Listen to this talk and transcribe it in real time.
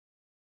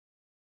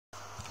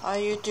Hi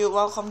YouTube,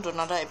 welcome to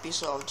another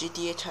episode of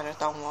GTA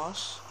Chinatown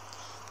Wars.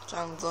 So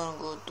I'm gonna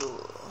go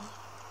to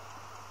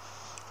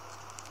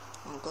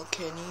Uncle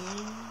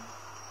Kenny.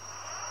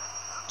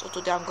 So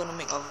today I'm gonna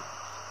make a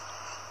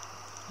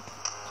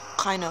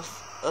kind of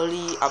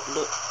early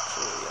upload.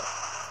 So yeah.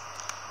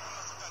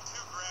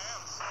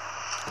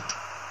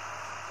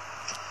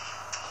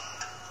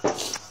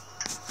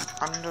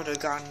 Under the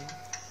gun.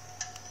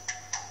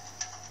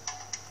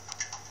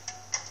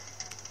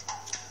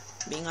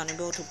 Being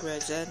unable to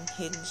present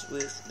hints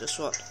with the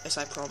sword as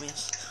I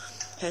promised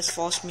has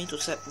forced me to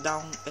step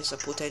down as a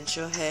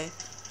potential heir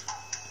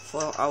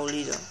for our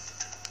leader.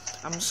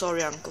 I'm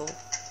sorry, Uncle,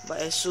 but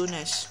as soon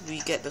as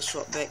we get the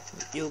sword back,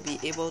 you'll be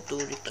able to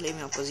reclaim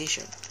your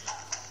position.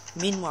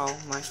 Meanwhile,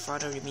 my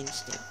father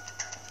remains dead.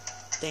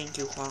 Thank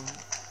you, Huang,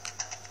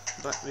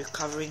 but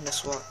recovering the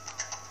sword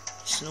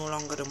is no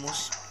longer the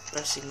most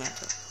pressing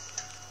matter.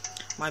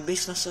 My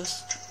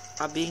businesses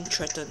are being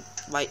threatened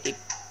by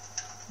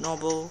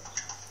ignoble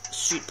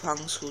street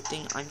punks who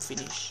think I'm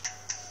finished.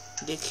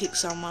 They kick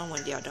someone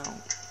when they are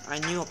down. I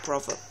knew a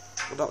proverb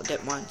about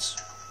that once,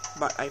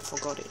 but I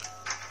forgot it.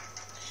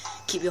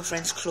 Keep your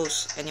friends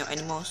close and your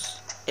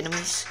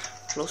enemies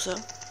closer?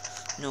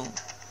 No.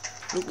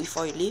 Look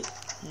before you leap?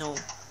 No.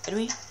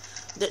 Anyway,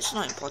 that's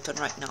not important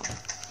right now.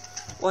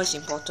 What is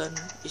important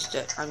is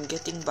that I'm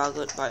getting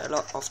buggered by a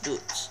lot of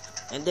dudes,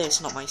 and that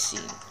is not my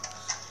scene.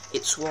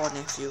 It's war,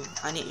 nephew.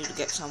 I need you to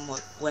get some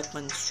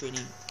weapons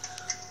training.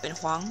 And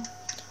Huang,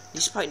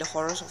 despite the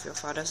horrors of your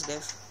father's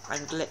death,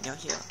 I'm glad you're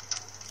here.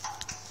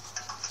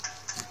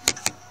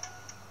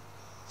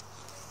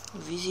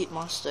 Visit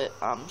Master at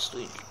Arms to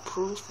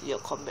improve your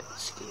combat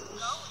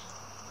skills.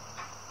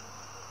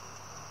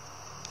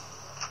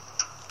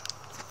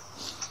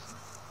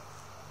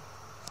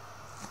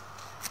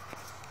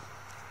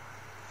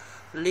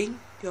 Ling,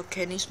 you're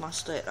Kenny's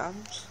Master at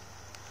Arms?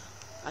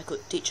 I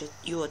could teach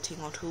you a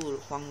thing or two,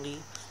 Huang Li.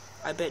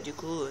 I bet you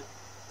could,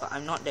 but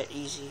I'm not that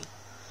easy.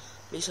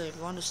 Listen, if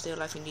you want to stay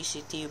alive in this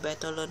city, you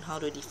better learn how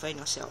to defend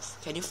yourself.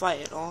 Can you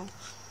fight at all?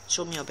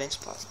 Show me your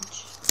best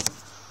punch.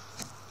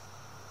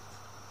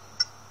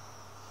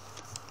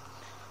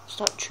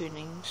 Start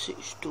training,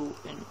 switch to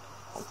and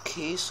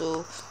okay,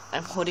 so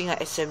I'm holding an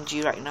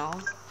SMG right now.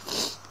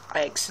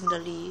 I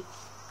accidentally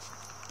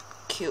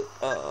killed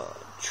a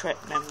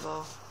threat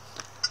member.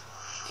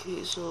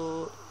 Okay,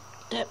 so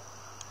tap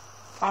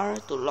R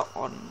to lock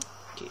on.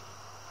 Okay.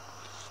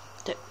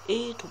 Tap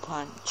A to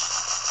punch.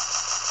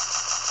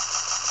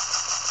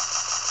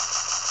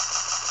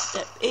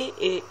 Tap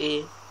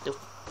A to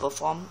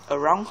perform a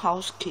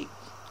roundhouse kick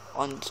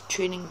on the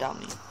training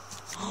dummy.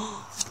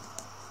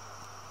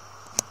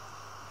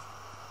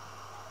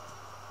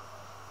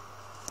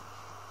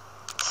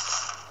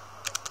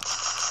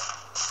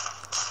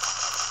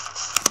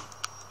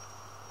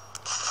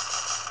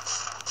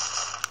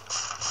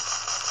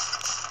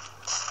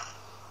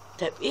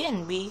 Tap A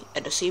and B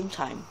at the same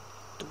time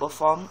to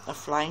perform a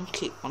flying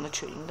kick on the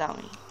training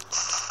dummy.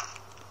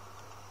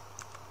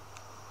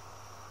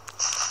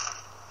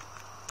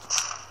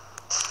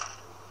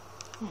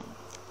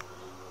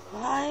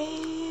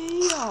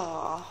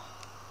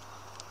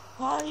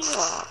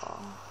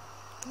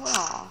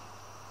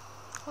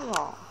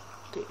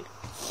 Okay.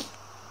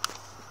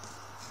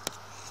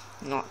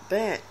 Not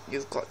bad,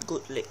 you've got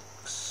good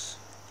legs.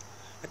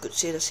 I could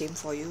say the same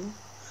for you.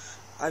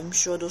 I'm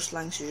sure those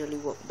lines usually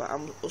work, but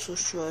I'm also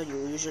sure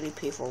you usually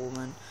pay for a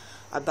woman.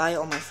 I buy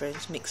all my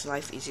friends, makes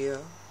life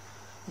easier.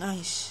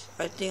 Nice.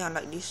 I think I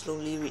like this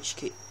lonely rich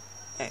kid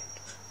act.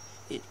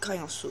 It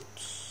kind of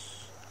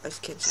suits. I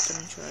can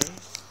certainly try.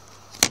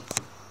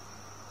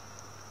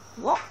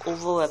 Walk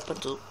over weapon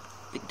to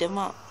pick them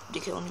up. They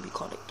can only be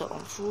collected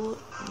on foot.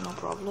 No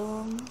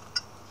problem.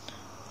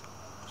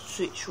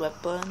 Switch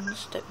weapons.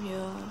 Step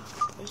here.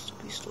 Press the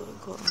pistol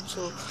icon.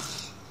 So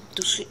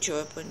to switch your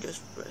weapon,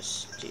 just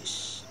press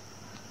this.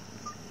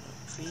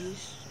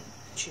 Freeze.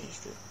 Change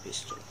the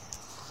pistol.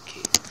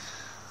 Okay.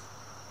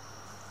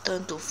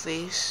 Turn to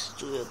face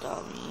to your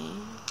dummy.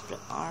 Press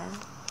R.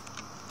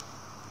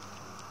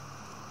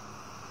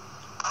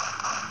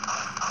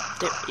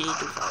 Tap A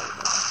to fire.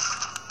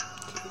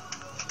 Okay.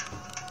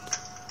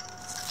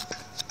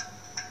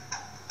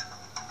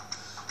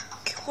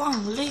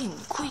 Huang Ling,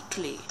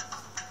 quickly.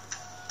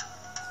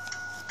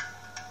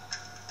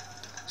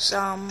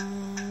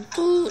 Some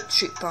two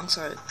street punks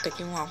are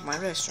attacking one of my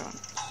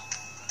restaurants.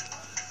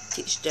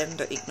 Teach them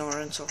the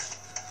ignorance of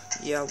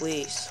their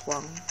ways,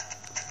 Huang.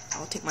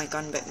 I'll take my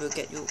gun back, we'll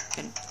get you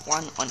and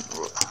one on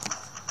road.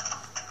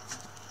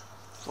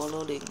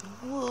 Follow Ling.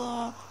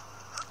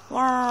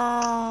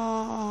 Wow.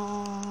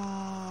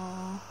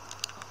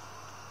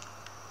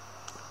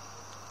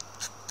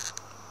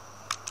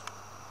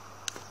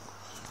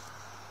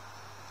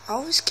 I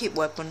always keep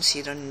weapons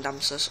hidden in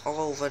dumpsters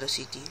all over the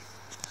city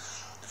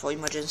for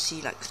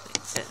emergency like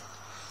that.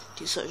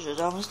 You search the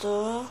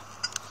dumpster,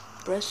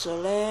 press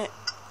select.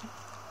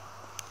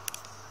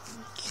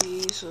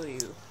 Okay, so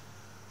you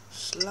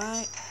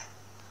slide,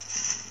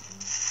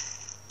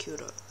 kill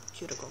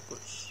the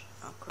cockroach.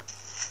 Oh crap.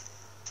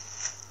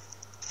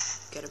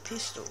 get a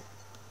pistol.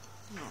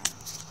 No.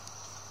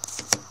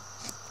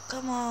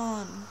 Come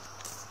on.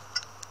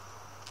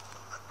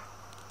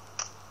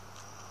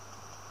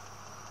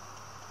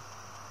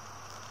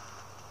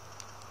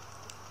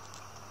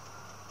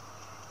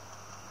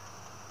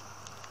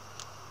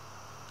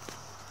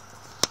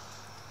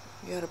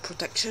 You had a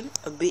protection,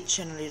 a bitch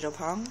and a little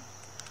punk.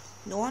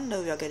 No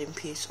wonder we are getting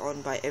pissed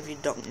on by every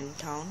dog in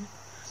town.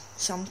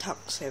 Some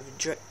thugs have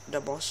dragged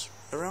the boss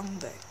around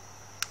back.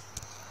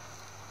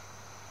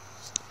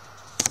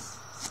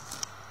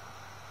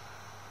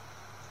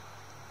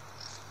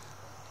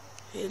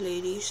 Hey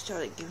ladies,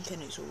 started giving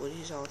mechanics over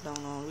this is our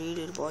town now.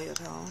 Really boy your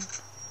town.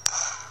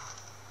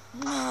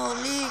 No,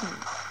 Ling!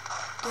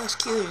 Just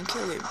kill him.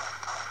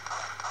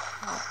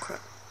 Oh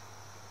crap.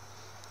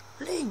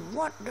 Ling,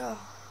 what the?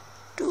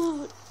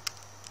 Dude!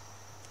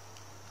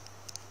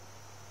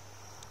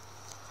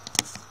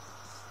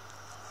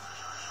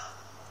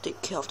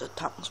 Take care of the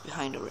thugs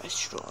behind the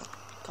restaurant.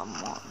 Come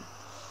on.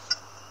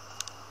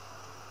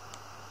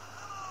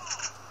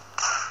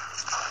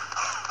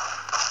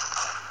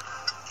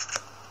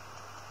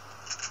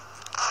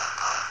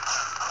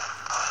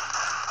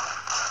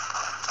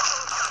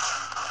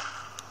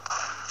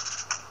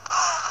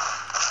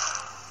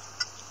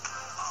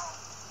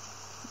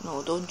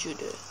 No, don't you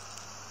dare.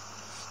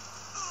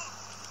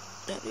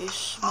 That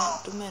is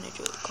not the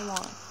manager. Come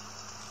on.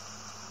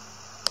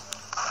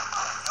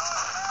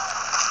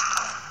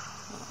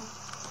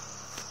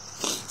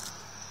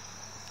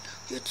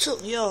 You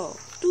took your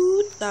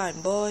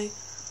time, boy.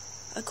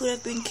 I could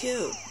have been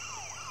killed.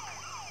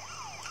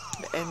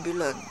 The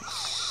ambulance.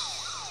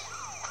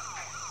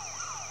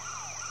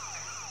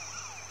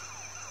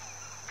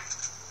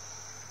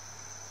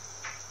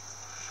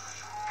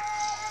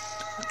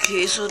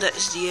 Okay, so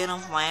that's the end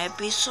of my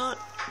episode.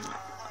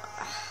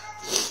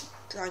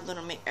 I'm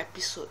gonna make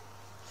episode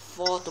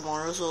 4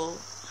 tomorrow, so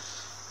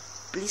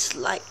please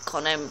like,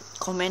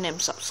 comment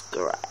and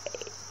subscribe.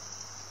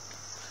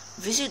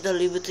 Visit the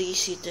Liberty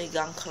City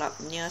Gun Club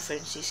near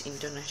Francis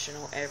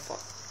International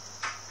Airport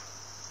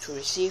to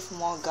receive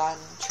more gun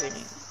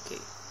training.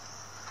 Okay,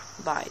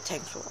 bye.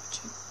 Thanks for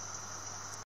watching.